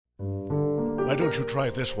Why don't you try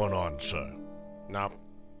this one on, sir? No,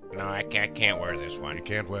 I can't wear this one. You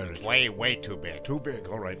can't wear It's it. way too big. Too big,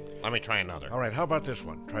 all right. Let me try another. All right, how about this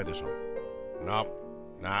one? Try this on. Nope,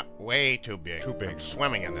 not way too big. Too big. I'm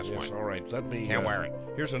swimming in this Yes, one. all right, let me... Can't wear it.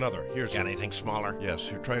 Here's another. Here's Got anything smaller? Yes,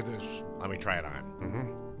 here, try this. Let me try it on. Mm-hmm.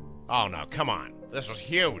 Oh, no, come on. This is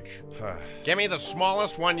huge. Give me the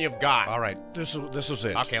smallest one you've got. All right, this is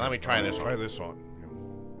it. Okay, let me try this Try one. this on.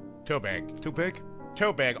 Too big. Too big?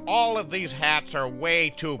 Too big. All of these hats are way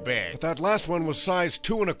too big. But that last one was size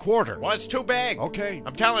 2 1/4. Well, it's too big. Okay.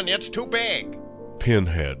 I'm telling you, it's too big.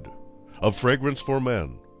 Pinhead, A Fragrance for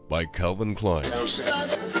Men by Calvin Klein.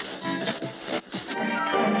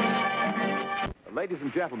 Ladies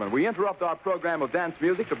and gentlemen, we interrupt our program of dance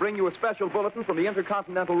music to bring you a special bulletin from the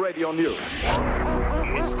Intercontinental Radio News.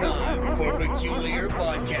 It's time for Peculiar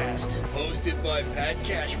Podcast, hosted by Pat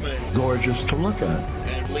Cashman Gorgeous to look at.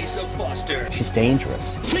 and Lisa Foster. She's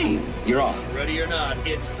dangerous. You're on. Ready or not,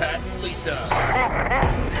 it's Pat and Lisa.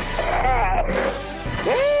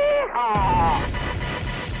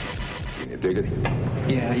 Can you dig it?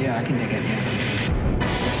 Yeah, I can dig it,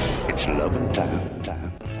 yeah. It's loving time.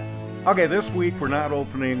 Okay, this week we're not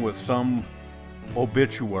opening with some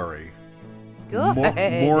obituary. Good.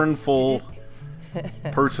 Mournful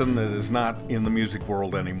person that is not in the music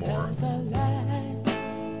world anymore.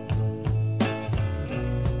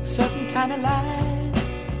 Certain kind of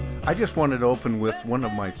life. I just wanted to open with one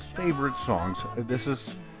of my favorite songs. This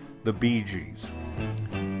is the Bee Gees,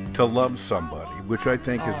 To Love Somebody, which I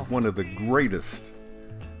think is one of the greatest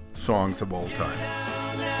songs of all time.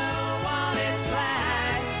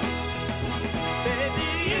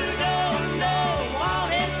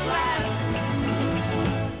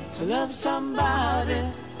 To love somebody,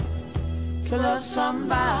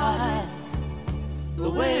 the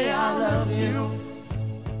way I love you.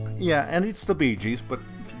 Yeah, and it's the Bee Gees, but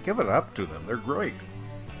give it up to them. They're great.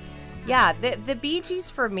 Yeah, the Bee Gees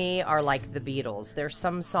for me are like the Beatles. There's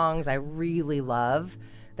some songs I really love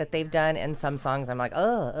that they've done, and some songs I'm like,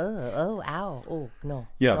 ow, oh, no,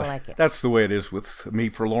 Yeah, I don't like it. That's the way it is with me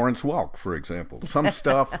for Lawrence Welk, for example. Some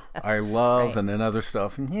stuff I love, Right. and then other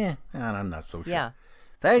stuff, I'm not so sure. Yeah.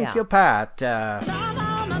 Thank Yeah. you, Pat.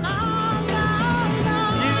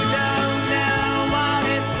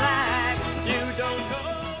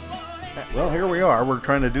 Well, here we are. We're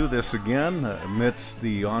trying to do this again amidst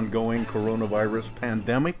the ongoing coronavirus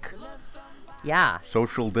pandemic, Yeah.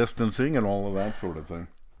 social distancing, and all of that sort of thing.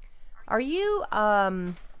 Are you, I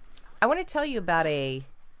want to tell you about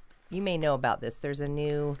you may know about this. There's a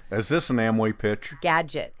new Is this an Amway pitch?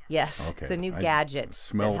 gadget. Yes. Okay. It's a new I gadget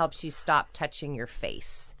smell- that helps you stop touching your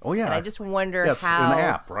face. Oh, yeah. And I just wonder That's how. an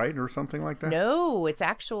app, right? Or something like that? No, it's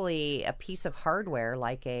actually a piece of hardware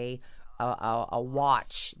like a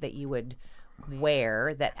watch that you would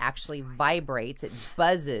wear that actually vibrates. It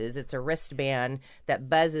buzzes. It's a wristband that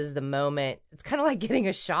buzzes the moment. It's kind of like getting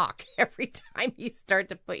a shock every time you start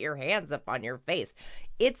to put your hands up on your face.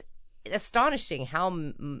 It's astonishing how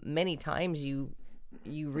many times you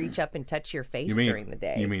reach up and touch your face during the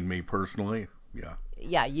day. You mean me personally? Yeah.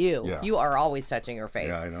 Yeah, you. Yeah. You are always touching your face.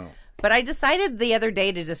 Yeah, I know. But I decided the other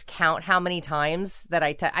day to just count how many times that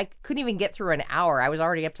I couldn't even get through an hour. I was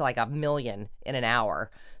already up to like 1 million in an hour.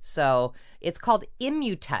 So it's called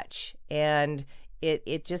ImmuTouch, and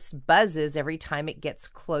it just buzzes every time it gets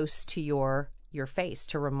close to your face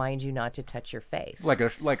to remind you not to touch your face.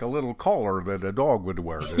 Like a little collar that a dog would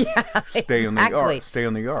wear to stay in the exactly. yard. Stay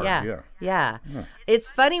in the yard. Yeah. It's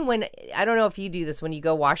funny when, I don't know if you do this when you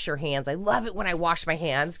go wash your hands. I love it when I wash my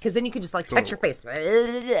hands because then you can just like touch your face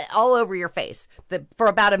all over your face. For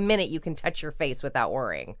about a minute you can touch your face without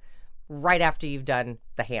worrying. Right after you've done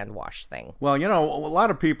the hand wash thing. Well, a lot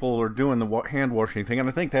of people are doing the hand washing thing, and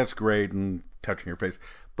I think that's great and touching your face.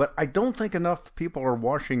 But I don't think enough people are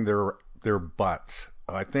washing their butts.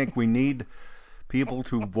 I think we need people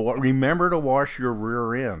to remember to wash your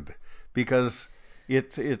rear end because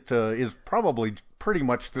it is probably pretty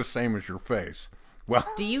much the same as your face. Well,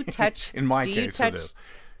 do you touch? In my case, it is.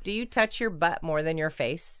 Do you touch your butt more than your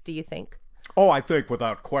face? Do you think? Oh, I think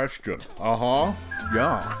without question.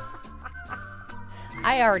 Yeah.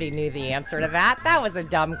 I already knew the answer to that. That was a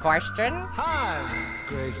dumb question. Hi,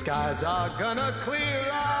 gray skies are gonna clear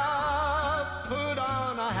up. Put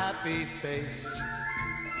on a happy face.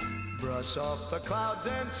 Brush off the clouds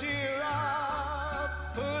and cheer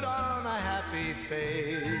up. Put on a happy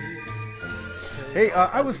face. Hey,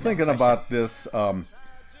 I was thinking about this.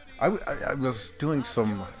 I was doing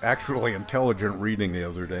some actually intelligent reading the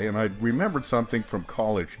other day, and I remembered something from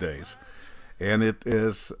college days. And it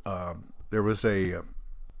is, there was a,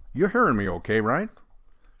 you're hearing me okay, right?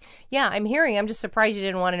 Yeah, I'm hearing. I'm just surprised you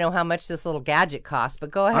didn't want to know how much this little gadget costs.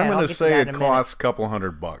 But go ahead. I'm going I'll to get say that it in a costs a couple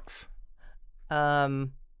 $100.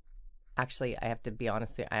 Actually, I have to be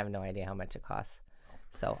honest. I have no idea how much it costs.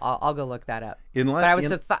 So I'll go look that up. Unless,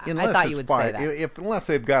 but I thought you would say that. Unless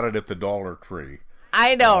they've got it at the Dollar Tree.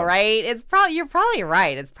 I know, right? You're probably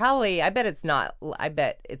right. I bet it's not. I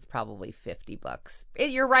bet it's probably $50.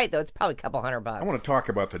 You're right, though. It's probably a couple $100. I want to talk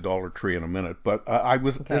about the Dollar Tree in a minute, but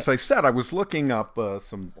Okay. as I said, I was looking up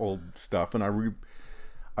some old stuff, and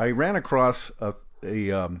I ran across a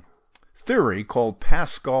theory called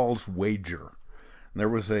Pascal's wager. And there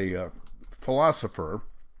was a philosopher,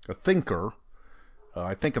 a thinker,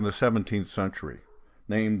 I think in the 17th century,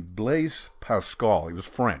 named Blaise Pascal. He was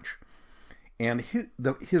French. And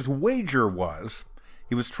his wager was,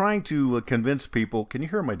 he was trying to convince people. Can you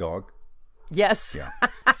hear my dog? Yes. Yeah.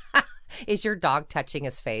 Is your dog touching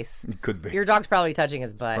his face? It could be. Your dog's probably touching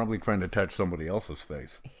his butt. Probably trying to touch somebody else's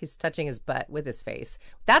face. He's touching his butt with his face.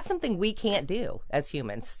 That's something we can't do as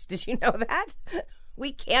humans. Did you know that?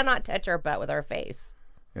 We cannot touch our butt with our face.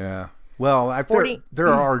 Yeah. Well,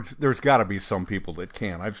 there's got to be some people that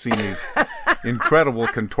can. I've seen these incredible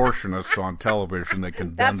contortionists on television that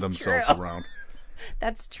can bend themselves around.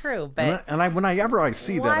 That's true, but whenever I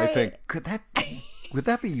see that, I think, would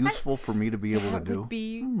that be useful for me to be able to do?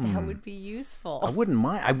 That would be useful. I wouldn't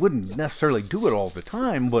mind. I wouldn't necessarily do it all the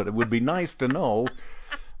time, but it would be nice to know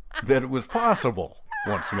that it was possible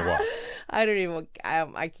once in a while. I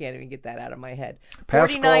can't even get that out of my head.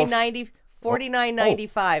 Pascal's-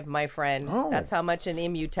 $49.95, my friend. Oh. That's how much an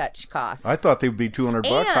Emu Touch costs. I thought they'd be $200.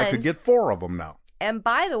 I could get 4 of them now. And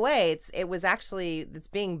by the way, it's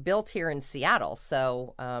being built here in Seattle.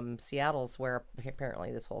 So Seattle's where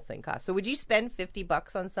apparently this whole thing costs. So would you spend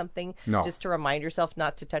 $50 on something just to remind yourself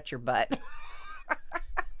not to touch your butt?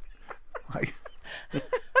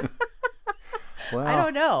 Well, I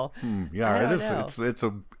don't know. Yeah, it is. It's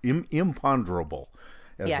imponderable.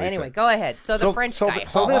 Anyway, go ahead. So the French guy.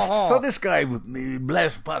 So this guy,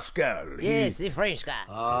 Blaise Pascal. Yes, the French guy.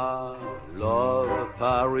 I love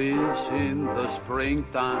Paris in the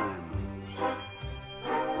springtime.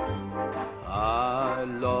 I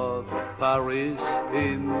love Paris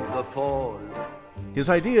in the fall. His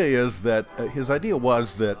idea was that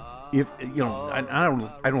if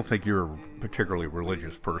I don't think you're a particularly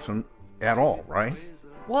religious person at all, right?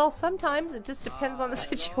 Well, sometimes it just depends on the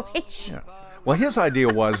situation. Yeah. Well, his idea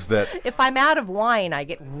was that if I'm out of wine, I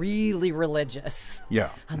get really religious.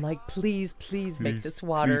 Yeah. I'm like, please make this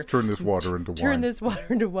water. Please turn this water into wine. Turn this water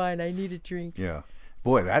into wine. I need a drink. Yeah.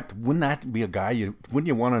 Boy, wouldn't that be a guy? Wouldn't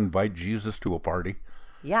you want to invite Jesus to a party?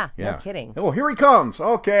 Yeah. No kidding. Oh, here he comes.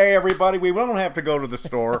 Okay, everybody, we don't have to go to the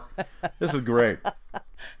store. This is great.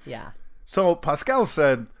 Yeah. So Pascal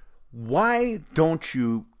said, why don't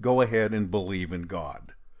you go ahead and believe in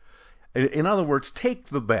God? In other words, take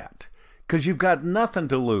the bet. Because you've got nothing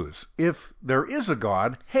to lose. If there is a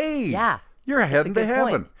God, hey, you're heading to heaven.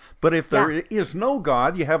 Point. But if there is no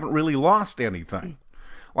God, you haven't really lost anything.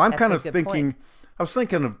 Well, I'm kind of thinking, I was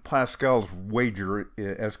thinking of Pascal's wager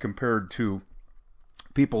as compared to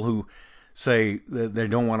people who say that they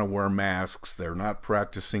don't want to wear masks, they're not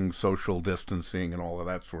practicing social distancing and all of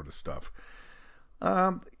that sort of stuff.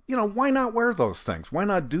 Why not wear those things? Why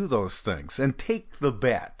not do those things and take the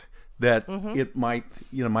bet that it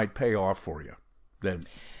might pay off for you? Then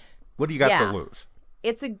what do you got to lose?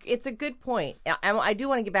 It's a good point. I do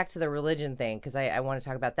want to get back to the religion thing because I want to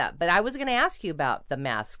talk about that. But I was going to ask you about the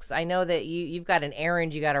masks. I know that you've got an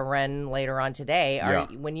errand you got to run later on today.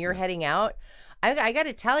 When you're heading out, I got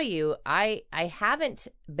to tell you, I haven't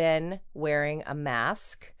been wearing a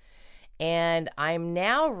mask. And I'm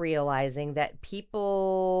now realizing that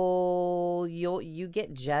people, you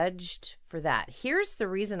get judged for that. Here's the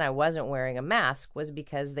reason I wasn't wearing a mask was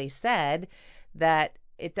because they said that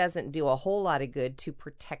it doesn't do a whole lot of good to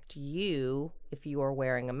protect you if you are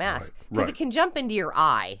wearing a mask. Because it can jump into your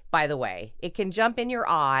eye, by the way. It can jump in your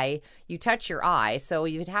eye. You touch your eye. So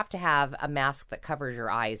you'd have to have a mask that covers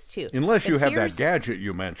your eyes, too. Unless you have that gadget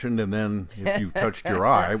you mentioned, and then if you touched your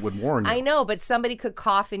eye, it would warn you. I know, but somebody could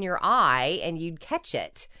cough in your eye, and you'd catch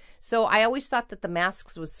it. So I always thought that the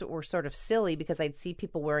masks were sort of silly because I'd see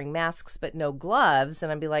people wearing masks but no gloves,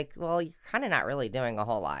 and I'd be like, well, you're kind of not really doing a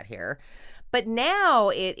whole lot here. But now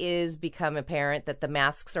it is become apparent that the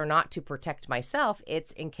masks are not to protect my myself.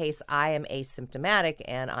 It's in case I am asymptomatic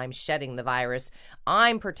and I'm shedding the virus.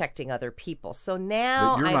 I'm protecting other people. So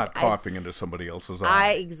now You're not coughing into somebody else's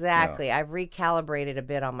eye. Exactly. Yeah. I've recalibrated a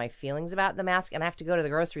bit on my feelings about the mask, and I have to go to the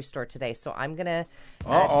grocery store today. So I'm gonna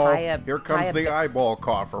here comes the eyeball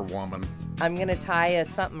cougher woman. I'm gonna tie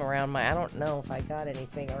something around my. I don't know if I got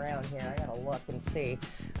anything around here. I gotta look and see.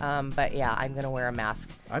 But yeah, I'm gonna wear a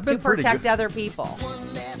mask to protect other people.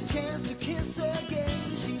 One last chance to kiss again.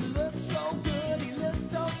 She looks so good, he looks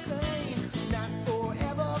so sane. Not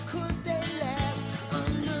forever could they last.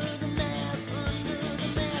 Under the mask, under the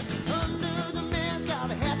mask, under the mask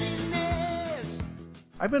of happiness.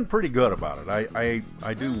 I've been pretty good about it.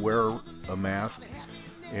 I do wear a mask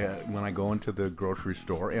when I go into the grocery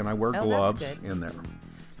store, and I wear gloves in there.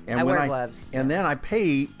 And I wear gloves. And then I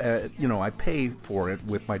pay, I pay for it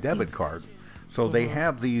with my debit card. So they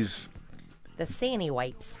have these... The Sandy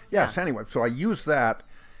wipes. Yeah, Sandy wipes. So I use that,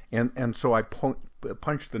 and so I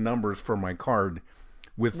punch the numbers for my card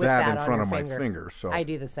with that in front of my finger. So I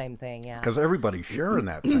do the same thing, yeah. Because everybody's sharing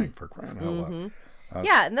that thing, for crying out loud.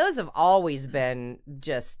 Yeah, and those have always been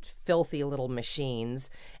just filthy little machines.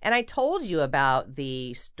 And I told you about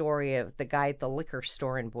the story of the guy at the liquor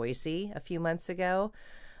store in Boise a few months ago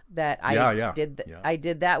that I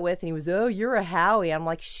did that with, and he was, "Oh, you're a Howie." I'm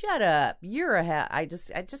like, "Shut up, you're a Howie."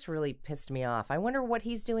 It just really pissed me off. I wonder what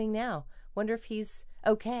he's doing now. Wonder if he's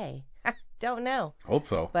okay. Don't know. Hope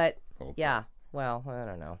so. But well, I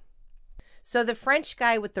don't know. So the French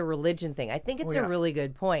guy with the religion thing, I think it's a really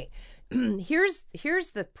good point. Here's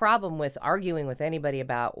the problem with arguing with anybody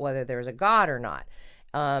about whether there's a God or not.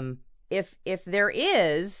 If there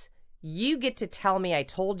is, you get to tell me I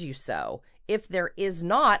told you so. If there is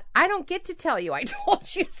not, I don't get to tell you I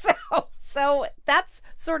told you so. So that's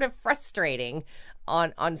sort of frustrating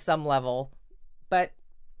on some level. But,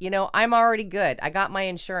 I'm already good. I got my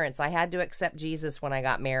insurance. I had to accept Jesus when I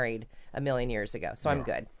got married a million years ago. So I'm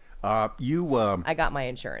good. I got my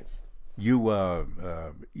insurance. You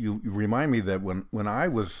remind me that when I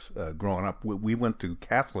was growing up, we went to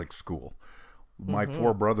Catholic school. My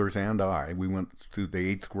four brothers and we went to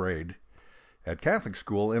the 8th grade at Catholic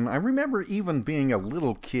school, and I remember even being a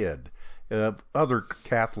little kid, other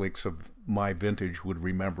Catholics of my vintage would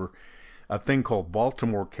remember a thing called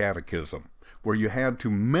Baltimore Catechism, where you had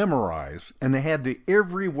to memorize, and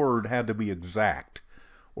every word had to be exact,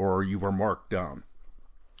 or you were marked down.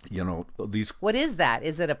 These. What is that?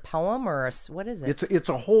 Is it a poem or what is it? It's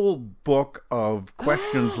a whole book of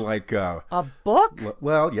questions like a book.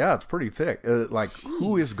 Well, yeah, it's pretty thick.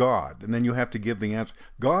 Who is God? And then you have to give the answer.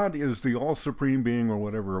 God is the all supreme being, or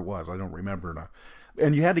whatever it was. I don't remember now.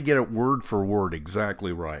 And you had to get it word for word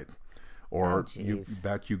exactly right, or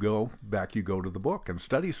back you go to the book and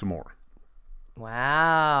study some more.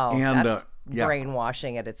 Wow, and that's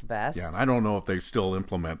brainwashing at its best. Yeah, and I don't know if they still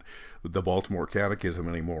implement the Baltimore Catechism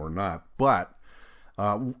anymore or not, but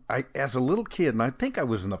I, as a little kid, and I think I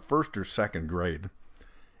was in the 1st or 2nd grade.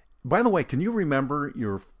 By the way, can you remember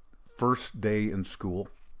your first day in school?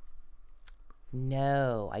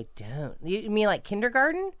 No, I don't. You mean like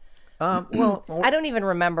kindergarten? Well, I don't even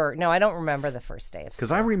remember. No, I don't remember the first day of school.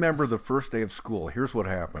 Because I remember the first day of school. Here's what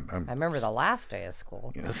happened. I remember the last day of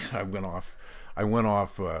school. Yes, I went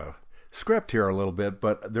off script here a little bit,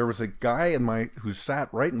 but there was a guy who sat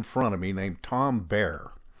right in front of me named Tom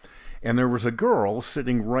Bear, and there was a girl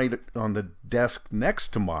sitting right on the desk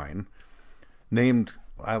next to mine named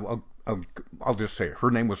I'll just say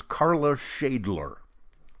her name was Carla Shadler,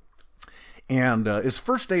 and it's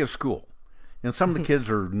first day of school, and some of the kids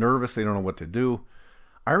are nervous; they don't know what to do.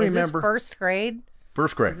 I remember is this first grade.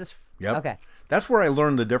 First grade. Yep. Okay. That's where I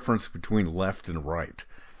learned the difference between left and right.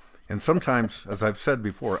 And sometimes, as I've said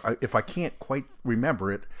before, if I can't quite remember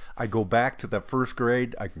it, I go back to that first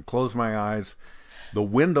grade. I can close my eyes. The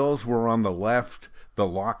windows were on the left. The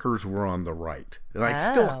lockers were on the right. And I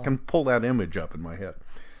still can pull that image up in my head.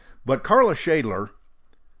 But Carla Shadler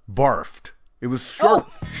barfed. It was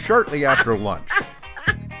shortly after lunch.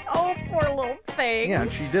 Oh, poor little thing. Yeah,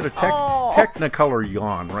 and she did a Technicolor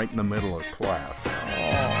yawn right in the middle of class.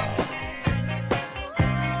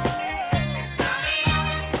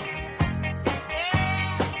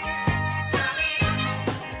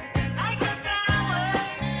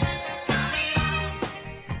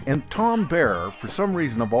 And Tom Bear, for some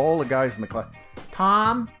reason, of all the guys in the class,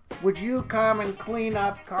 Tom, would you come and clean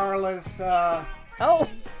up Carla's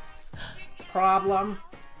problem?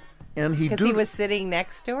 And because he was sitting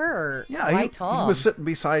next to her, or why Tom? He was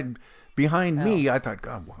sitting behind me. I thought,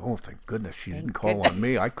 God, thank goodness she didn't call on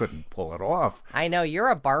me. I couldn't pull it off. I know you're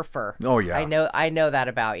a barfer. Oh yeah, I know that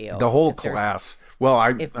about you. The whole class. Well,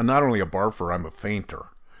 I'm not only a barfer, I'm a fainter.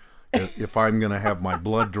 if I'm going to have my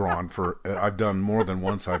blood drawn for. I've done more than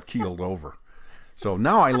once. I've keeled over. So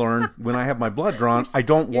now I learn when I have my blood drawn, I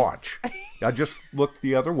don't watch. I just look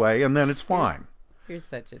the other way, and then it's fine. You're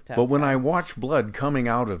such a tough But when guy. I watch blood coming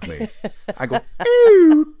out of me, I go,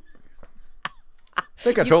 ew. I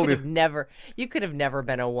think I told you. You could have never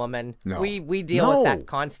been a woman. No. We deal with that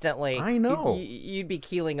constantly. I know. You'd be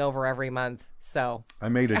keeling over every month. So I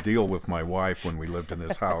made a deal with my wife when we lived in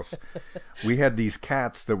this house. We had these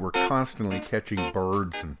cats that were constantly catching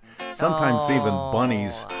birds and sometimes even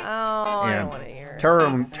bunnies I don't want to hear it.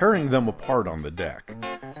 tearing them apart on the deck.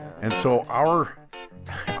 And so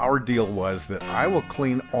our deal was that I will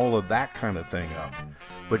clean all of that kind of thing up,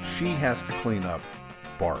 but she has to clean up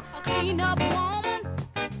barf. Clean up woman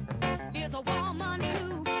is a woman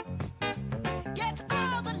who gets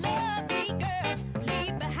all the lovely girls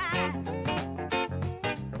leave behind.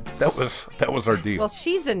 That was our deal. Well,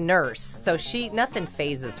 she's a nurse, so nothing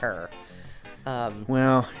phases her.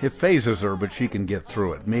 Well, it phases her, but she can get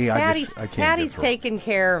through it. Me, I can't Patty's get through it. taken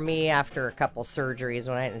care of me after a couple surgeries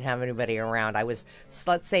when I didn't have anybody around. I was,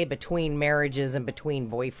 let's say, between marriages and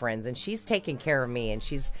between boyfriends, and she's taken care of me, and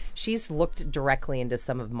she's looked directly into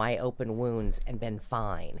some of my open wounds and been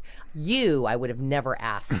fine. I would have never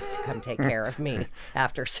asked to come take care of me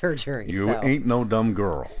after surgery. You ain't no dumb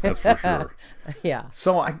girl, that's for sure. Yeah.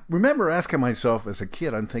 So I remember asking myself as a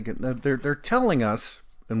kid, I'm thinking, they're telling us,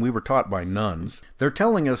 and we were taught by nuns, they're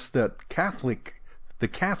telling us that the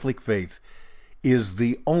Catholic faith is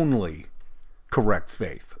the only correct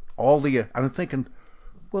faith. I'm thinking,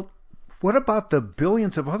 well, what about the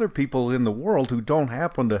billions of other people in the world who don't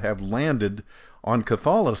happen to have landed on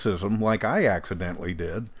Catholicism like I accidentally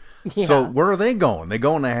did? Yeah. So where are they going? They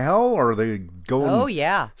going to hell, or are they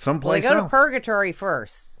going someplace Well, they go else? to purgatory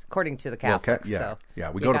first. According to the Catholics, we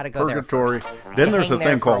you go gotta to go there purgatory. first. Then You there's a hang there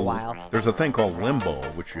thing for a called while. limbo,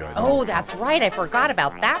 which I know. Oh, that's right. I forgot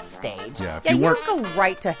about that stage. Yeah, if you you don't go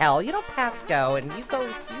right to hell. You don't pass go, and you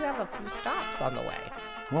have a few stops on the way.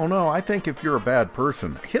 Well, no, I think if you're a bad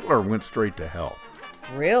person, Hitler went straight to hell.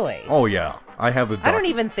 Really? Oh yeah, I have the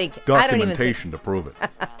documentation to prove it.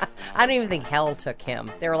 I don't even think hell took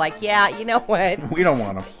him. They were like, yeah, you know what? We don't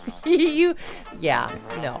want him.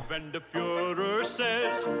 No. When the Führer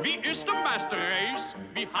says, wie ist der Master Race?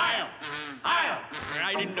 Wie heil, heil.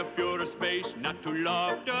 Right in the Führer's face, not to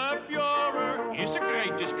love the Führer is a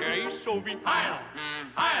great disgrace. So we heil,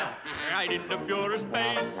 heil. Right in the Führer's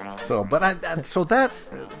face. So,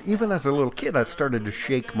 even as a little kid, I started to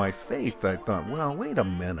shake my faith. I thought, well, wait a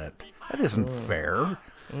minute. That isn't fair.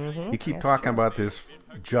 You keep talking about this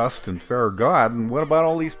just and fair God, and what about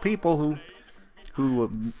all these people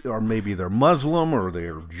who are maybe they're Muslim or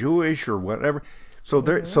they're Jewish or whatever? So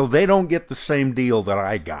they don't get the same deal that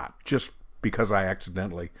I got just because I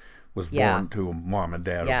accidentally was born to a mom and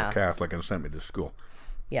dad who were Catholic and sent me to school.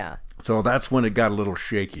 Yeah. So that's when it got a little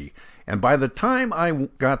shaky. And by the time I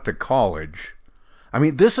got to college, I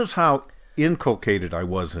mean, this is how inculcated I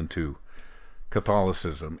was into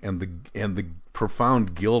Catholicism and the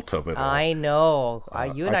profound guilt of it all. I know.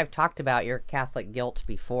 You and I've talked about your Catholic guilt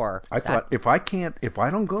before. I thought if I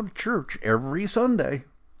don't go to church every Sunday,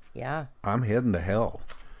 I'm heading to hell.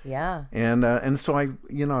 Yeah. And so I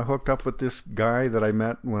hooked up with this guy that I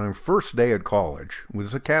met when I first day at college. It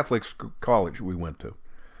was a Catholic college we went to.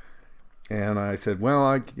 And I said,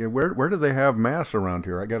 well, where do they have mass around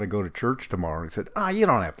here? I got to go to church tomorrow. And he said, you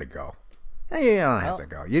don't have to go. Hey, you don't have to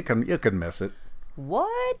go. You can miss it.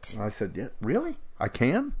 What? I said, yeah, really? I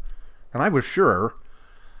can? And I was sure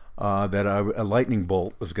that a lightning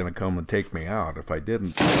bolt was going to come and take me out if I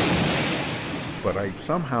didn't. But I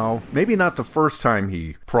somehow, maybe not the first time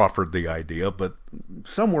he proffered the idea, but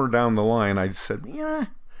somewhere down the line I said, yeah.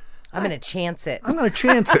 I'm going to chance it. I'm going to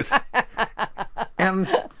chance it. and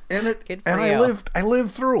I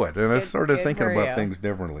lived through it, and I started thinking about things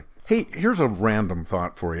differently. Hey, here's a random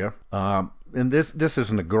thought for you. And this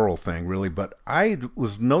isn't a girl thing, really, but I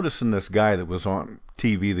was noticing this guy that was on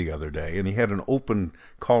TV the other day, and he had an open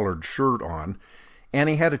collared shirt on, and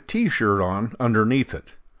he had a T-shirt on underneath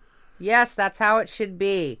it. Yes, that's how it should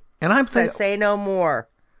be. And I'm thinking, say no more.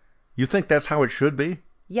 You think that's how it should be?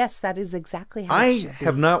 Yes, that is exactly how it should be. I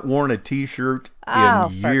have not worn a T-shirt in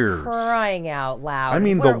years. For crying out loud. I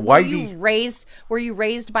mean, the whitey... Were you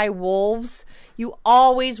raised by wolves? You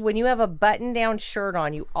always, when you have a button-down shirt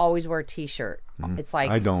on, you always wear a T-shirt. It's like...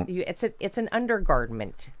 I don't. It's an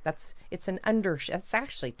undergarment. It's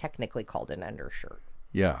actually technically called an undershirt.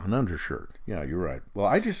 Yeah, an undershirt. Yeah, you're right. Well,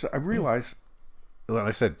 I realized when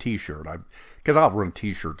I said T-shirt, because I'll run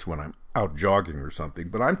T-shirts when I'm out jogging or something,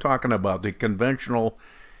 but I'm talking about the conventional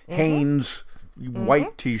Hanes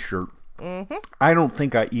white T-shirt Mm-hmm. I don't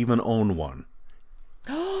think I even own one.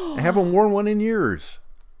 I haven't worn one in years.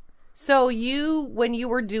 So when you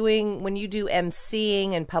do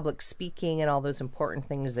emceeing and public speaking and all those important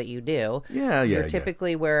things that you do, you're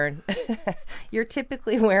typically wearing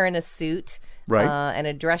a suit, right, and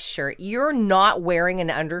a dress shirt. You're not wearing an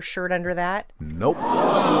undershirt under that? Nope.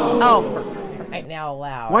 Oh, for right now,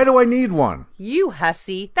 loud. Why do I need one? You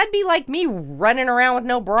hussy. That'd be like me running around with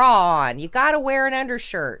no bra on. You got to wear an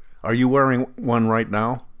undershirt. Are you wearing one right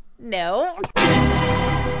now? No.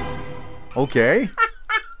 Okay.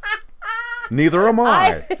 Neither am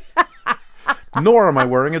I. Nor am I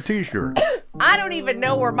wearing a t-shirt. I don't even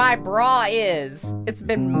know where my bra is. It's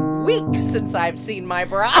been weeks since I've seen my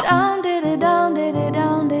bra. Down, diddy, down, diddy,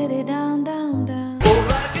 down, diddy, down, down, down.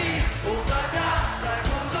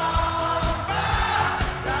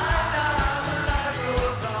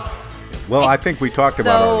 Well, I think we talked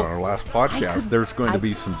about it on our last podcast. There's going to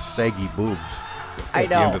be some saggy boobs at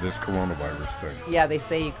the end of this coronavirus thing. Yeah, they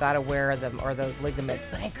say you got to wear them or the ligaments,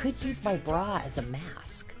 but I could use my bra as a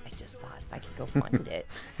mask. I just thought if I could go find it.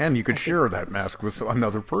 And you could share that mask with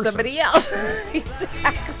another person. Somebody else.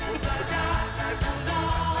 Exactly.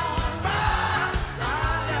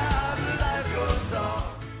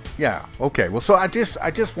 Yeah, okay. Well, so I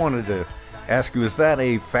just wanted to ask you, is that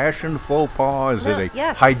a fashion faux pas? Is it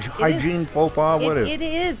a hygiene faux pas? What is it? It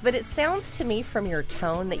is, but it sounds to me from your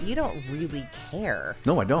tone that you don't really care.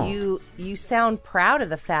 No, I don't. You sound proud of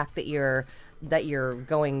the fact that you're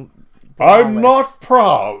going braless. I'm not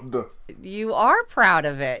proud. You are proud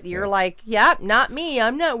of it. You're like, yeah, not me.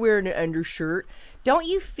 I'm not wearing an undershirt. Don't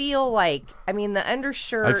you feel like, I mean, the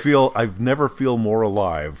undershirt... I've never feel more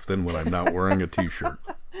alive than when I'm not wearing a t-shirt.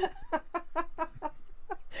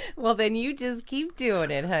 Well, then you just keep doing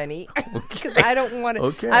it, honey. Because I don't want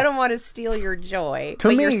to. I don't want to steal your joy.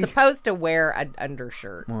 But you're supposed to wear an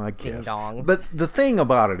undershirt. Well, I guess. Ding dong. But the thing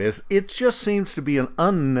about it is, it just seems to be an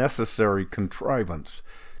unnecessary contrivance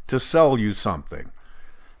to sell you something.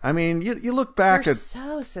 I mean, you look back You're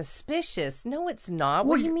so suspicious. No, it's not.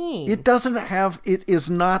 What do you mean? It doesn't have. It is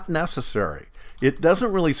not necessary. It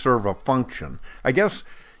doesn't really serve a function. I guess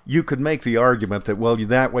you could make the argument that, well,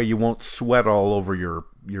 that way you won't sweat all over your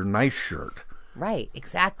nice shirt. Right,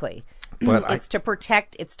 exactly. But it's to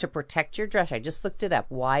protect your dress. I just looked it up.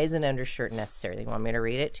 Why is an undershirt necessary? You want me to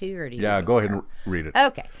read it to you, or do you? Yeah, go ahead and read it.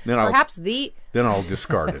 Okay. Then I'll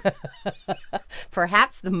discard it.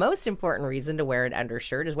 Perhaps the most important reason to wear an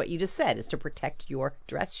undershirt is what you just said, is to protect your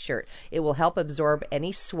dress shirt. It will help absorb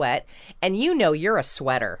any sweat, and you know you're a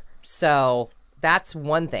sweater, so that's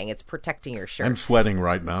one thing. It's protecting your shirt. I'm sweating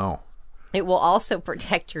right now. It will also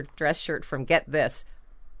protect your dress shirt from, get this,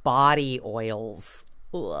 body oils.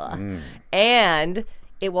 And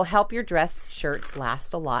it will help your dress shirts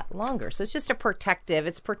last a lot longer. So it's just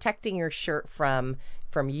it's protecting your shirt from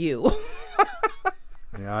you.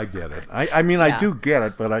 Yeah, I get it. I mean, I do get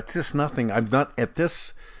it, but it's just nothing. I'm not at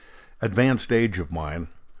this advanced age of mine,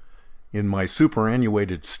 in my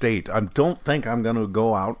superannuated state. I don't think I'm going to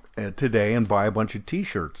go out today and buy a bunch of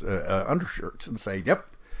t-shirts, undershirts, and say, yep,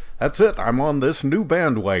 that's it. I'm on this new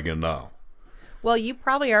bandwagon now. Well, you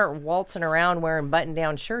probably aren't waltzing around wearing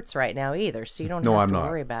button-down shirts right now either, so you don't have to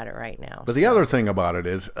worry about it right now. But the other thing about it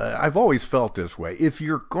is, I've always felt this way. If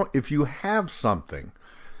you have something,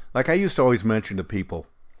 like I used to always mention to people,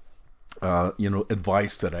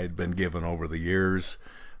 advice that I'd been given over the years.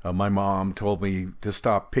 My mom told me to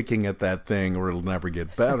stop picking at that thing or it'll never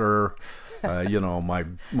get better.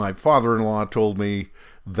 My father-in-law told me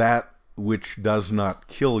that which does not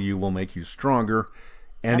kill you will make you stronger.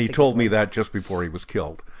 And he told me that just before he was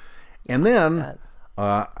killed. And then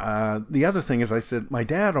the other thing is, I said, my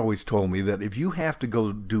dad always told me that if you have to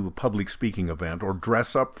go do a public speaking event or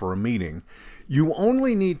dress up for a meeting, you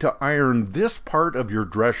only need to iron this part of your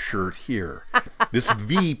dress shirt here, this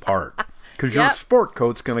V part, because your sport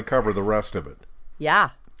coat's going to cover the rest of it.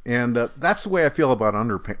 Yeah. And that's the way I feel about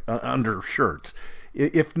undershirts.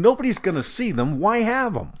 If nobody's going to see them, why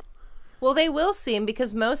have them? Well, they will see them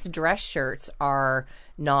because most dress shirts are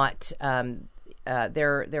not.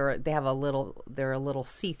 They're a little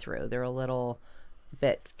see-through. They're a little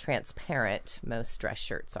bit transparent. Most dress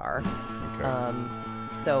shirts are. Okay.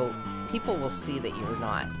 So people will see that you're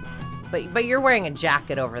not. But you're wearing a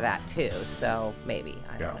jacket over that too. So maybe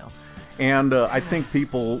I don't know. And I think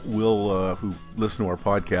people will who listen to our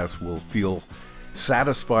podcast will feel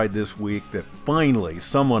satisfied this week that finally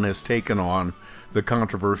someone has taken on the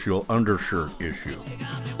controversial undershirt issue.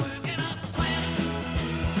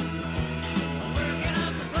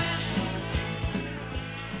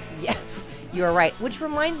 Yes, you're right. Which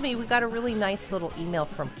reminds me, we got a really nice little email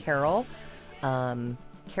from Carol.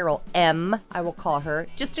 Carol M, I will call her,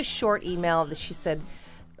 just a short email that she said,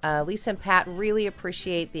 Lisa and Pat really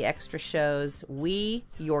appreciate the extra shows. We,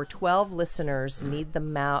 your 12 listeners, need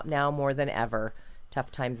them now more than ever.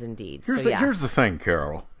 Tough times indeed. Here's the thing,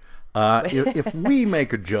 Carol. If we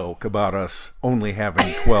make a joke about us only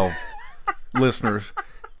having 12 listeners,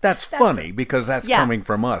 that's funny because that's coming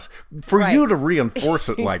from us. For you to reinforce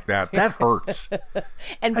it like that hurts.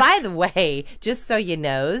 And by the way, just so you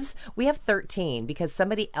knows, we have 13 because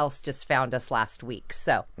somebody else just found us last week.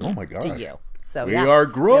 So, oh my gosh. To you. So we are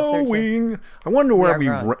growing. We I wonder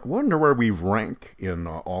where we rank in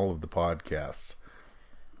all of the podcasts.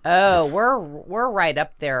 Oh, we're right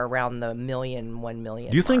up there around the 1 million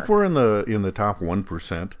Do you think we're in the top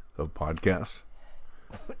 1% of podcasts?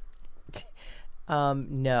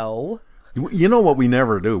 No. You know what we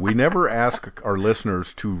never do? We never ask our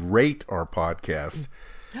listeners to rate our podcast,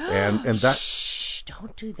 and that. Shh!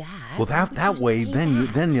 Don't do that. Well, that way, then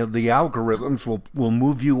the algorithms will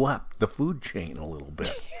move you up the food chain a little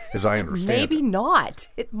bit, as I understand. Maybe not.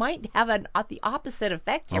 It might have the opposite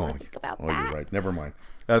effect. You ever think about that? Oh, you're right. Never mind.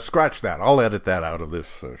 Scratch that. I'll edit that out of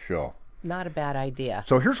this show. Not a bad idea.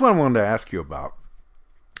 So here's what I wanted to ask you about,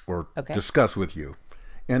 or discuss with you,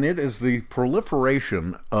 and it is the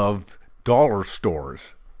proliferation of dollar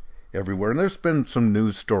stores everywhere. And there's been some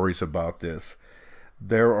news stories about this.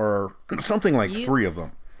 There are something like 3 of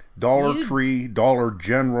them. Dollar Tree, Dollar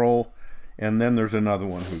General, and then there's another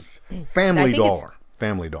one who's Family Dollar.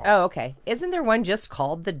 Family Dollar. Oh, okay. Isn't there one just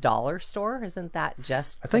called the Dollar Store? Isn't that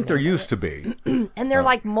just... I think there used to be. And they're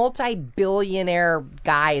like multi-billionaire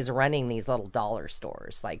guys running these little dollar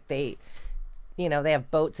stores. Like they have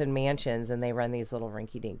boats and mansions and they run these little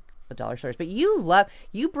rinky-dink dollar stores. But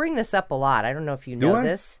you bring this up a lot. I don't know if you know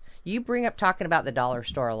this. You bring up talking about the dollar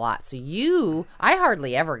store a lot. So I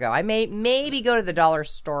hardly ever go. I maybe go to the dollar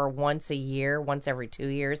store once a year, once every 2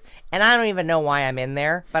 years. And I don't even know why I'm in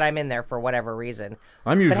there, but I'm in there for whatever reason.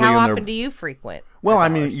 I'm usually but how in often there... do you frequent? Well, I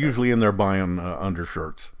mean, usually in there buying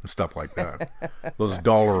undershirts and stuff like that. Those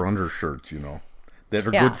dollar undershirts, that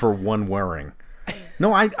are good for one wearing.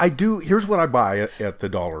 No, I do. Here's what I buy at the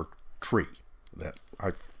Dollar Tree.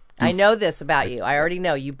 I know this about you. I already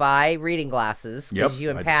know you buy reading glasses because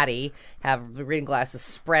you and Patty have reading glasses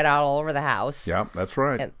spread out all over the house. Yeah, that's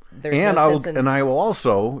right. And I will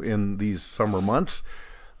also, in these summer months,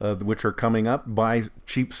 which are coming up, buy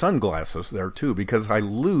cheap sunglasses there too because I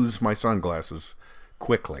lose my sunglasses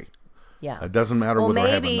quickly. Yeah, it doesn't matter whether I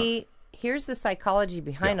have enough. Here's the psychology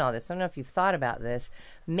behind all this. I don't know if you've thought about this.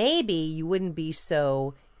 Maybe you wouldn't be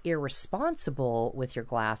so irresponsible with your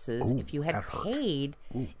glasses if you had paid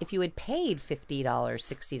 $50,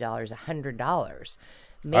 $60, $100.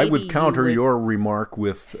 I would counter your remark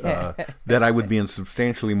with that I would be in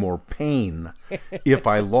substantially more pain if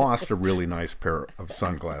I lost a really nice pair of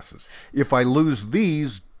sunglasses. If I lose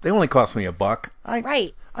these, they only cost me $1.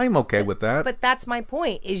 Right. I'm okay with that. But that's my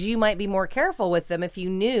point, is you might be more careful with them if you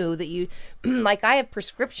knew that you... like, I have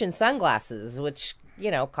prescription sunglasses, which...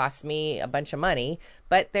 cost me a bunch of money,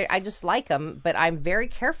 but I just like them, but I'm very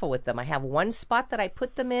careful with them. I have one spot that I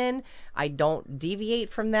put them in. I don't deviate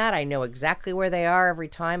from that. I know exactly where they are every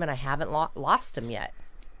time, and I haven't lost them yet.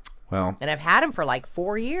 Well, and I've had them for like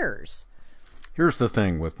 4 years. Here's the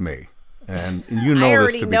thing with me, and you know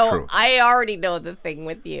this to be true. I already know the thing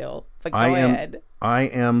with you, but go ahead. I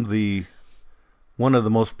am one of the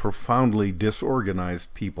most profoundly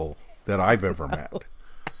disorganized people that I've ever met.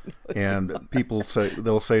 And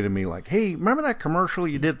they'll say to me like, "Hey, remember that commercial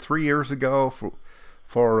you did 3 years ago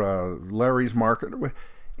for Larry's Market?"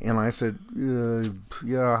 And I said,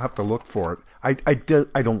 "Yeah, I'll have to look for it."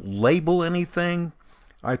 I don't label anything.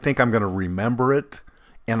 I think I'm going to remember it,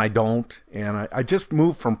 and I don't. And I just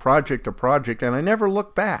move from project to project, and I never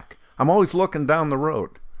look back. I'm always looking down the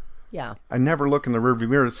road. Yeah. I never look in the rearview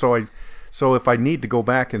mirror. So if I need to go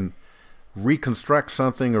back and reconstruct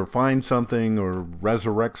something or find something or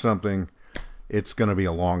resurrect something, it's going to be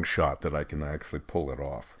a long shot that I can actually pull it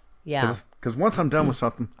off. Yeah. Because once I'm done with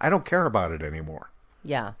something, I don't care about it anymore.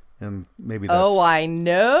 Yeah. And maybe that's... Oh, I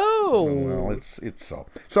know. Well, it's so.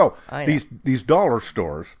 So these dollar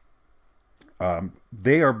stores,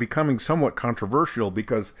 they are becoming somewhat controversial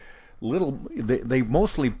because they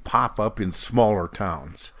mostly pop up in smaller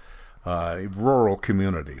towns, rural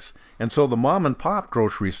communities. And so the mom and pop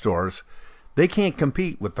grocery stores, they can't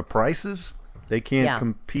compete with the prices. They can't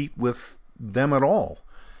compete with them at all.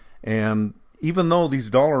 And even though these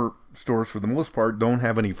dollar stores, for the most part, don't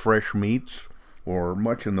have any fresh meats or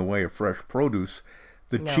much in the way of fresh produce,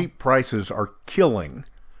 the cheap prices are killing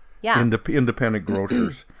independent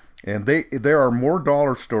grocers. And there are more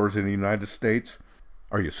dollar stores in the United States.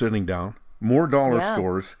 Are you sitting down? more dollar Yeah.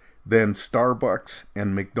 stores than Starbucks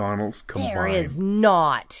and McDonald's combined. There is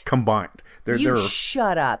not. Combined. You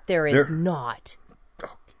shut up. There is not.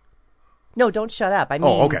 Oh. No, don't shut up. I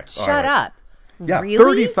mean, okay. shut All right. up. Yeah,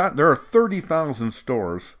 Really? there are 30,000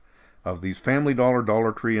 stores of these Family Dollar,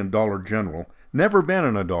 Dollar Tree, and Dollar General. Never been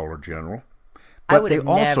in a Dollar General. But I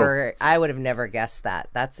would have never guessed that.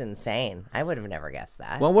 That's insane. I would have never guessed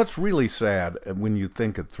that. Well, what's really sad when you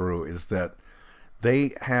think it through is that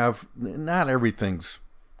they have, not everything's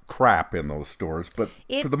crap in those stores, but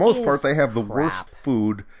for the most part they have the worst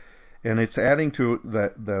food, and it's adding to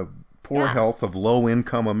the poor health of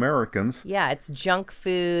low-income Americans. Yeah, it's junk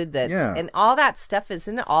food and all that stuff.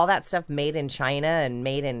 Isn't all that stuff made in China and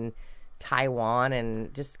made in Taiwan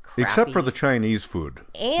and just crappy? Except for the Chinese food,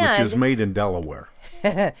 which is made in Delaware.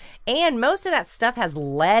 And most of that stuff has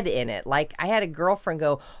lead in it. Like, I had a girlfriend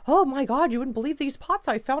go, "Oh my God, you wouldn't believe these pots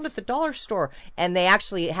I found at the dollar store." And they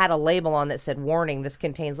actually had a label on that said, "Warning, this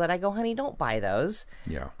contains lead." I go, "Honey, don't buy those.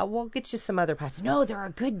 Yeah. We'll get you some other pots." "No, they're a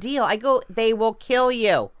good deal." I go, "They will kill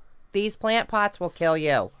you. These plant pots will kill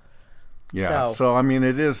you." Yeah. So I mean,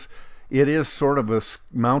 it is sort of a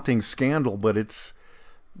mounting scandal, but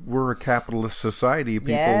we're a capitalist society.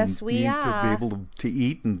 People need to be able to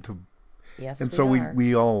eat and to. Yes, and so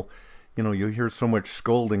we all, you hear so much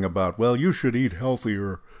scolding about, well, you should eat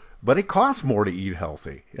healthier, but it costs more to eat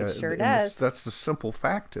healthy. It sure does. That's the simple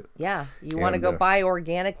fact. Yeah, you want to go buy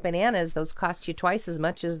organic bananas; those cost you twice as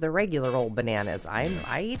much as the regular old bananas.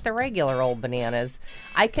 I eat the regular old bananas.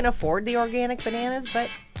 I can afford the organic bananas, but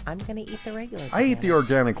I'm going to eat the regular. I eat the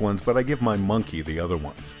organic ones, but I give my monkey the other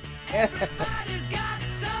ones.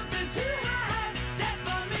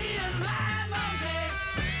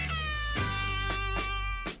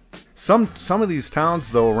 Some of these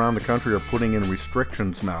towns, though, around the country are putting in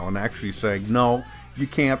restrictions now and actually saying, no, you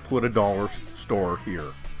can't put a dollar store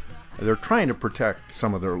here. They're trying to protect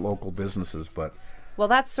some of their local businesses, but... Well,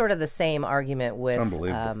 that's sort of the same argument with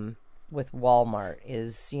Walmart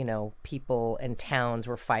is, people in towns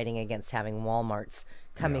were fighting against having Walmarts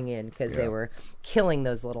coming in because they were killing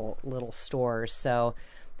those little stores. So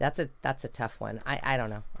that's a tough one. I don't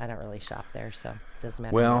know. I don't really shop there, so it doesn't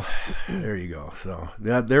matter. Well, there you go. So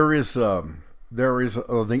there is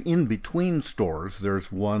the in-between stores.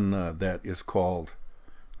 There's one that is called,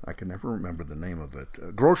 I can never remember the name of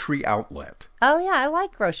it, Grocery Outlet. Oh, yeah, I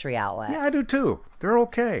like Grocery Outlet. Yeah, I do too. They're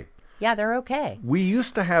okay. Yeah, they're okay. We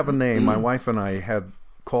used to have a name. My wife and I had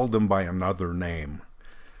called them by another name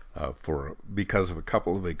because of a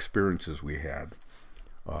couple of experiences we had.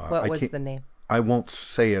 What was the name? I won't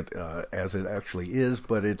say it as it actually is,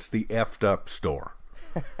 but it's the effed up store.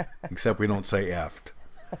 Except we don't say effed.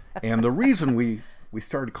 And the reason we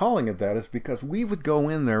started calling it that is because we would go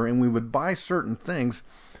in there and we would buy certain things,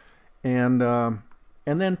 and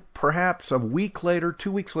then perhaps a week later,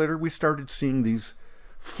 2 weeks later, we started seeing these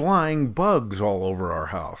flying bugs all over our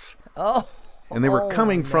house. Oh. And they were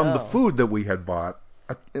coming from the food that we had bought,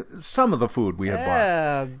 some of the food we had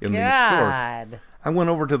bought in these stores. I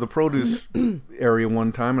went over to the produce area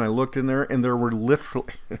one time, and I looked in there, and there were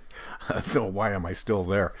literally... why am I still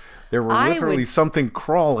there? There were literally something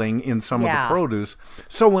crawling in some of the produce.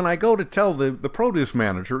 So when I go to tell the produce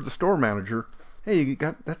manager, the store manager, hey,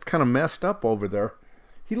 that's kind of messed up over there,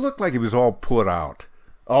 he looked like he was all put out.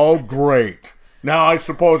 Oh, great. Now I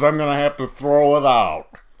suppose I'm going to have to throw it out.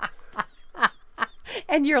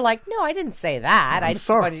 And you're like, no, I didn't say that. I just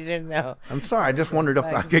wanted you to know. I'm sorry. I just wondered if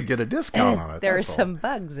I could get a discount on it. There are some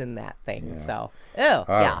bugs in that thing. Yeah. So,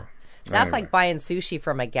 yeah. That's like buying sushi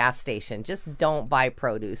from a gas station. Just don't buy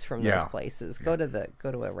produce from those places. Go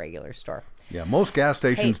to a regular store. Yeah, most gas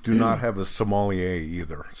stations do not have a sommelier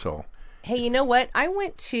either. So, hey, you know what? I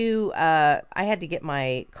went to I had to get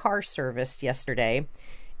my car serviced yesterday,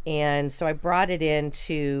 and so I brought it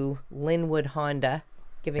into Linwood Honda.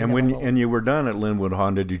 And you were done at Linwood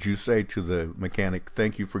Honda, did you say to the mechanic,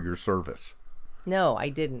 "Thank you for your service"? No, I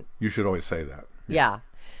didn't. You should always say that. Yeah.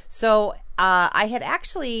 So I had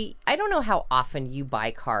actually, I don't know how often you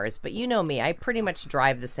buy cars, but you know me, I pretty much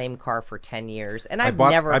drive the same car for 10 years. And I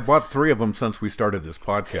bought 3 of them since we started this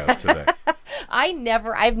podcast today.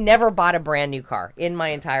 I've never bought a brand new car in my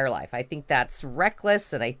entire life. I think that's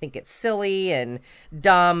reckless, and I think it's silly and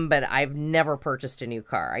dumb, but I've never purchased a new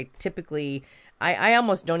car. I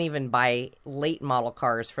almost don't even buy late model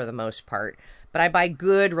cars for the most part, but I buy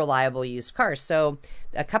good, reliable used cars. So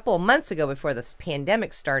a couple of months ago, before this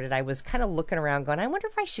pandemic started, I was kind of looking around going, I wonder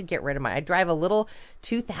if I should get rid of I drive a little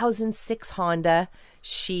 2006 Honda.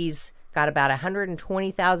 She's got about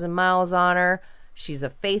 120,000 miles on her. She's a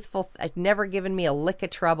faithful, never given me a lick of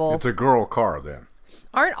trouble. It's a girl car then.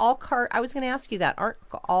 Aren't all car? I was going to ask you that. Aren't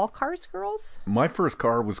all cars girls? My first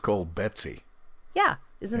car was called Betsy. Yeah.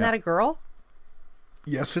 Isn't that a girl?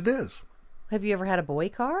 Yes, it is. Have you ever had a boy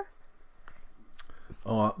car?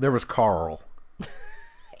 There was Carl.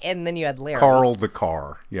 And then you had Larry. Carl the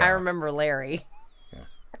car. Yeah. I remember Larry.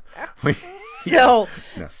 Yeah.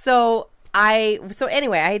 So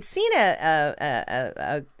anyway, I had seen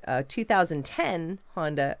a 2010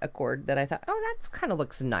 Honda Accord that I thought, oh, that kind of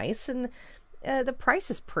looks nice, and the price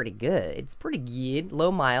is pretty good. It's pretty good,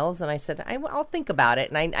 low miles, and I said I'll think about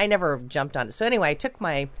it, and I never jumped on it. So anyway, I took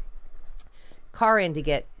my car in to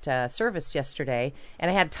get serviced yesterday, and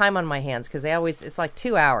I had time on my hands because it's like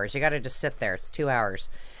 2 hours. You got to just sit there. It's 2 hours.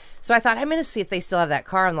 So I thought, I'm going to see if they still have that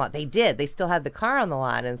car on the lot. They did. They still had the car on the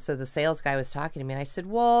lot. And so the sales guy was talking to me, and I said,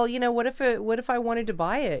 well, what if I wanted to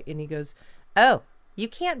buy it? And he goes, oh, you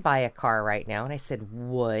can't buy a car right now. And I said,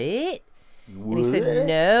 what? And he said,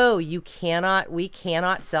 no, you cannot. We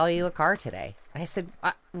cannot sell you a car today. And I said,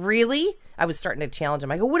 really? I was starting to challenge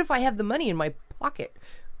him. I go, what if I have the money in my pocket?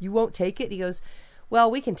 You won't take it? He goes, well,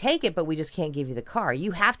 we can take it, but we just can't give you the car.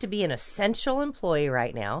 You have to be an essential employee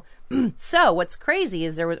right now. So what's crazy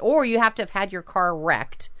is or you have to have had your car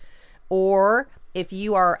wrecked, or if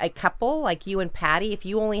you are a couple like you and Patty, if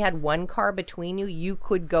you only had one car between you, you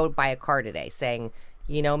could go buy a car today saying,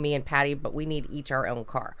 me and Patty, but we need each our own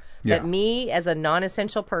car. Yeah. But me as a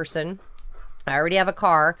non-essential person, I already have a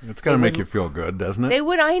car. It's going to make you feel good, doesn't it? They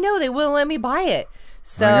would. I know. They wouldn't let me buy it.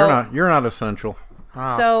 So you're not essential.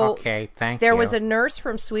 So okay, thank there you. was a nurse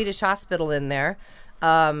from Swedish Hospital in there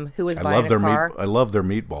who was buying a car. I love their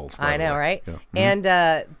meatballs. I know, right? Yeah.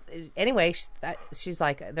 And anyway, she's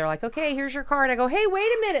like, they're like, okay, here's your car. And I go, hey, wait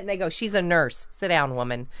a minute. And they go, she's a nurse. Sit down,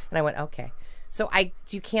 woman. And I went, okay. So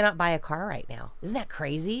you cannot buy a car right now. Isn't that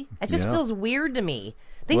crazy? It just feels weird to me.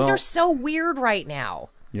 Things are so weird right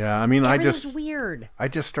now. Yeah, I mean, weird. I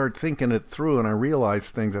just started thinking it through, and I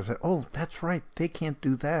realized things. I said, "Oh, that's right. They can't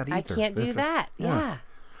do that either. I can't do that. Yeah,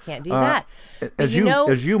 can't do that." As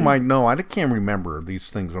you might know, I can't remember. These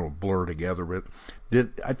things all blur together. But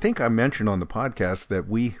I think I mentioned on the podcast that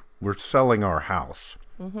we were selling our house,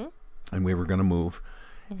 and we were going to move,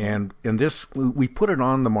 and in this we put it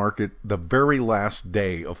on the market the very last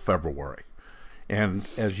day of February, and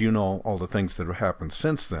as you know, all the things that have happened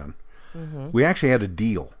since then. We actually had a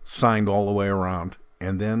deal signed all the way around,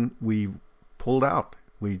 and then we pulled out.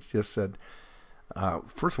 We just said,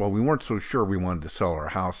 first of all, we weren't so sure we wanted to sell our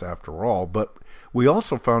house after all, but we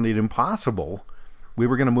also found it impossible. We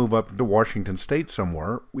were going to move up to Washington State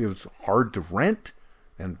somewhere. It was hard to rent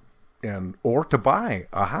or to buy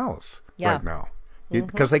a house right now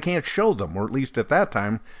because they can't show them, or at least at that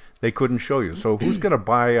time they couldn't show you. So who's going to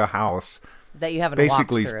buy a house that you haven't walked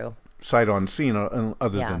through? Sight unseen,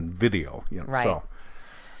 other than video, right.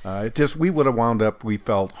 So we would have wound up, we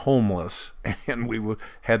felt homeless, and we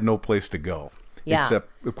had no place to go, except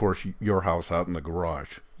of course your house out in the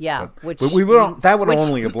garage. But that would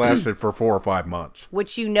only have lasted for 4 or 5 months.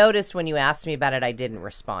 Which you noticed when you asked me about it. I didn't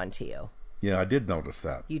respond to you. Yeah, I did notice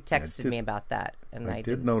that. You texted me about that, and I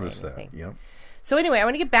didn't notice say anything. that. Yeah. So anyway, I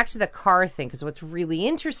want to get back to the car thing, because what's really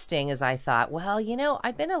interesting is I thought, well,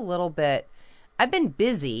 I've been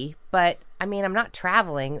busy, but I mean, I'm not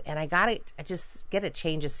traveling, and I just get a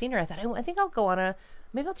change of scenery. I thought, I think I'll go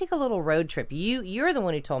maybe I'll take a little road trip. You're the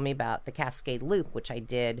one who told me about the Cascade Loop, which I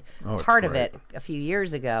did part of it a few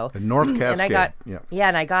years ago. The North Cascade.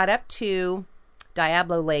 And I got up to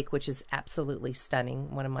Diablo Lake, which is absolutely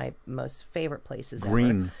stunning. One of my most favorite places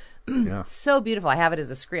Green. Ever. So beautiful. I have it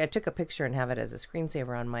as a screen. I took a picture and have it as a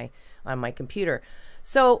screensaver on my computer.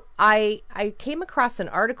 So I came across an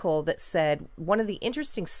article that said one of the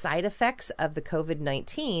interesting side effects of the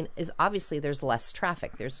COVID-19 is obviously there's less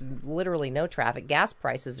traffic. There's literally no traffic. Gas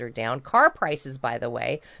prices are down. Car prices, by the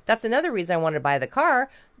way, that's another reason I wanted to buy the car.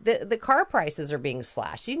 The car prices are being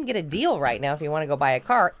slashed. You can get a deal right now if you want to go buy a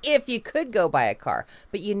car, if you could go buy a car.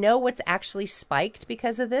 But you know what's actually spiked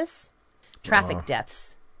because of this? Traffic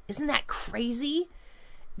deaths. Isn't that crazy?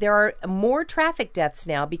 There are more traffic deaths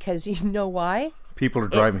now because you know why? People are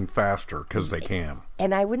driving faster because they can.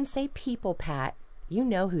 And I wouldn't say people, Pat. You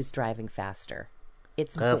know who's driving faster.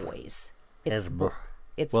 It's boys. It's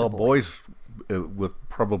boys with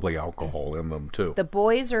probably alcohol in them, too. The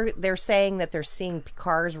boys they're saying that they're seeing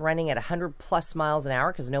cars running at 100 plus miles an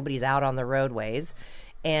hour because nobody's out on the roadways.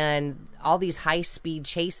 And all these high-speed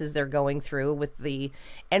chases they're going through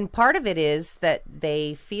and part of it is that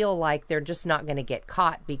they feel like they're just not going to get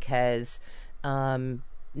caught because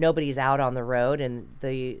nobody's out on the road, and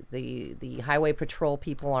the highway patrol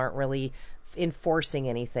people aren't really enforcing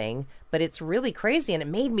anything. But it's really crazy, and it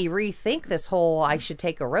made me rethink this whole I should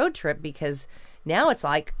take a road trip because, Now it's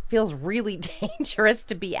like feels really dangerous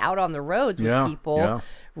to be out on the roads with people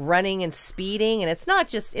running and speeding, and it's not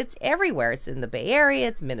just, it's everywhere. It's in the Bay Area,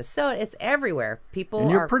 it's Minnesota, it's everywhere.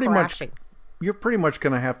 People are crashing. You're pretty much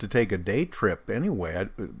going to have to take a day trip anyway.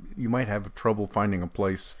 You might have trouble finding a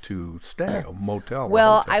place to stay, a motel.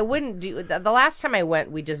 Well, I wouldn't do. The last time I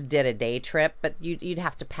went, we just did a day trip, but you'd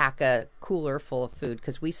have to pack a cooler full of food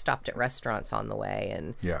because we stopped at restaurants on the way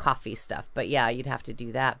and coffee stuff. But yeah, you'd have to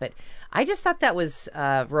do that. But I just thought that was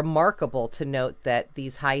remarkable to note that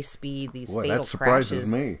these high speed, these fatal that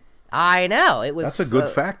surprises crashes. Me. I know. It was. That's a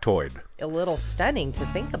good factoid. A little stunning to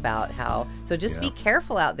think about how. So just be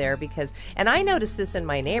careful out there because, and I noticed this in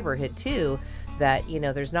my neighborhood too, that, you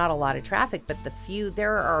know, there's not a lot of traffic, but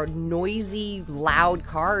there are noisy, loud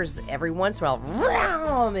cars every once in a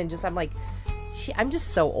while. And just, I'm like, I'm just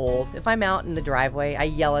so old. If I'm out in the driveway, I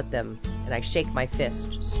yell at them and I shake my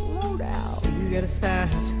fist. Slow down. You get a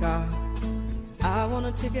fast car. I want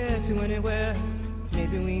a ticket to anywhere.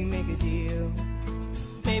 Maybe we make a deal.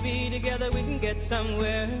 Maybe together we can get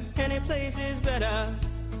somewhere. Any place is better.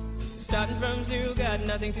 Starting from zero, got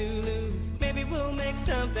nothing to lose. Maybe we'll make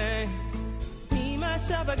something. Me,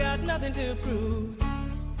 myself, I got nothing to prove.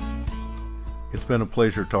 It's been a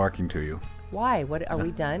pleasure talking to you. Why? What, are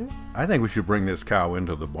we done? I think we should bring this cow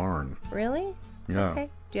into the barn. Really? Yeah.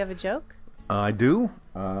 Okay. Do you have a joke? I do.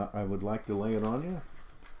 I would like to lay it on you.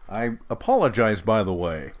 I apologize, by the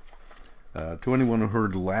way, to anyone who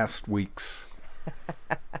heard last week's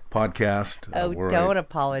podcast. Don't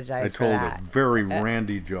apologize for that. I told a very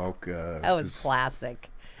randy joke. That was classic.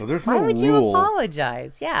 Well, there's Why no would rule. you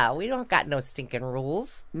apologize? Yeah, we don't got no stinking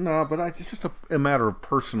rules. No, but it's just a matter of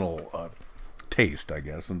personal taste, I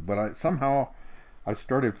guess. But somehow I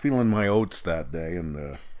started feeling my oats that day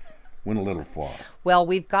and went a little far. Well,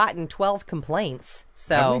 we've gotten 12 complaints.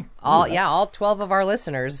 So all 12 of our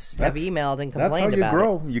listeners have emailed and complained about it. That's how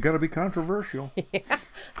you grow. You got to be controversial.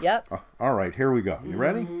 Yep. All right, here we go. You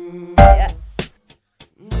ready? Yes.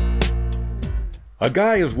 A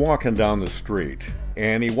guy is walking down the street,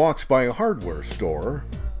 and he walks by a hardware store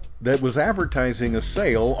that was advertising a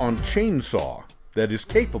sale on chainsaw that is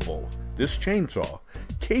capable, this chainsaw,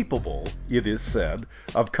 capable, it is said,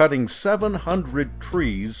 of cutting 700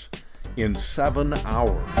 trees in 7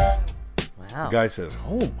 hours. Wow. The guy says,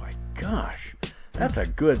 oh my gosh, that's a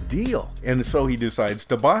good deal. And so he decides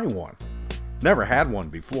to buy one. Never had one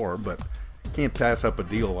before, but can't pass up a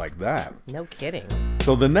deal like that. No kidding.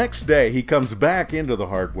 So the next day, he comes back into the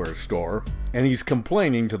hardware store, and he's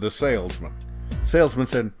complaining to the salesman. Salesman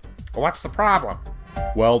said, what's the problem?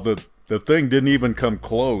 Well, the thing didn't even come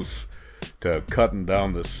close to cutting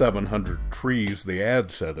down the 700 trees the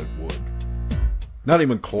ad said it would. Not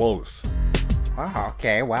even close. Oh,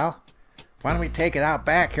 okay, well, why don't we take it out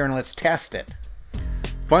back here and let's test it?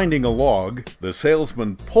 Finding a log, the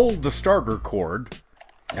salesman pulled the starter cord,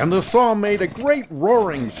 and the saw made a great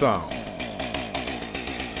roaring sound.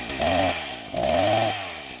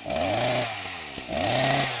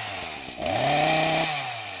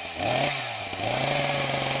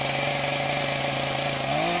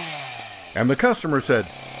 And the customer said,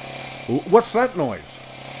 what's that noise?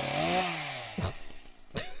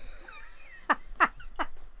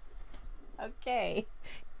 Okay.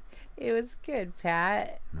 It was good,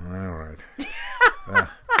 Pat. All right.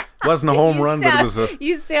 Wasn't a home run, but it was a...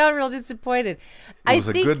 You sound real disappointed. It was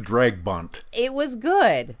a good drag bunt. It was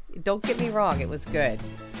good. Don't get me wrong. It was good.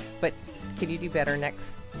 But can you do better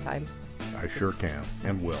next time? I sure can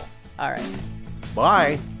and will. All right.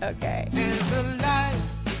 Bye. Okay. There's a light,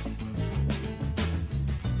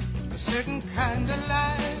 a certain kind of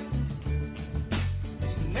light.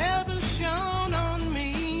 It's never shone on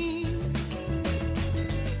me.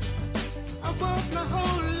 I want my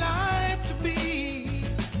whole life to be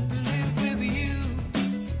live with you,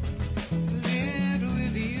 live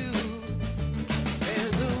with you.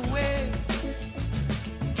 There's a way.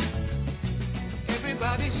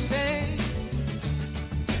 Everybody say,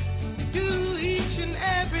 do each and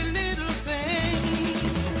every little thing.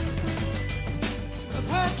 But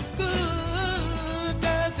what good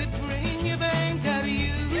does it bring if I ain't got you?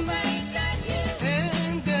 If I ain't got you,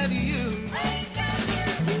 ain't got you. Ain't got you.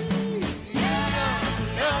 You don't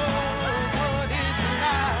know what it's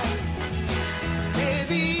like.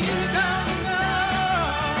 Baby, you don't know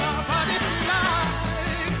what it's like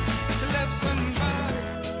to love somebody,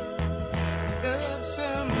 love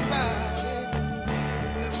somebody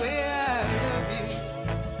the way I love you.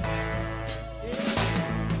 Yeah.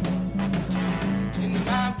 In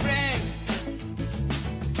my brain,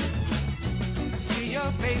 I see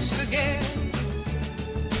your face again.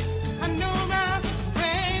 I know my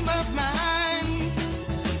frame of mind.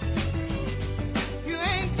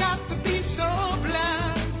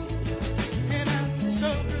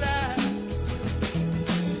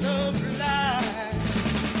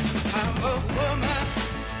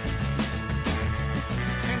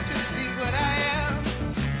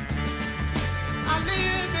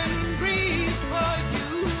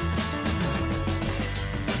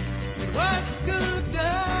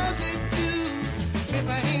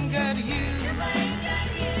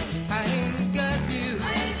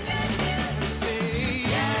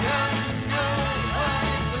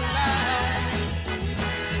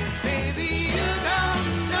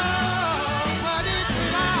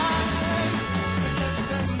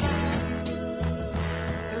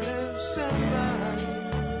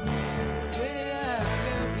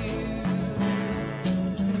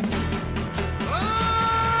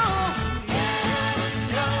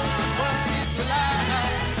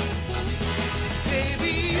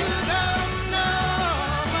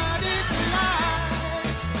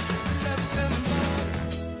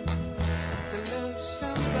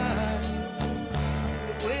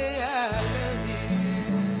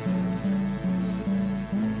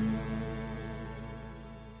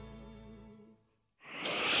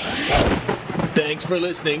 Thanks for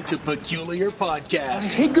listening to Peculiar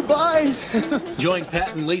Podcast. Hey, goodbyes. Join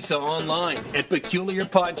Pat and Lisa online at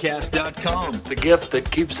peculiarpodcast.com. The gift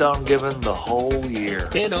that keeps on giving the whole year.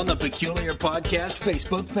 And on the Peculiar Podcast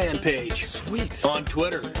Facebook fan page. Sweet. On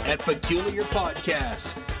Twitter at Peculiar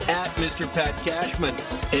Podcast, at Mr. Pat Cashman,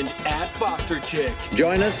 and at Foster Chick.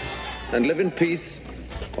 Join us and live in peace,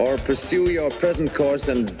 or pursue your present course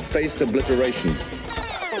and face obliteration.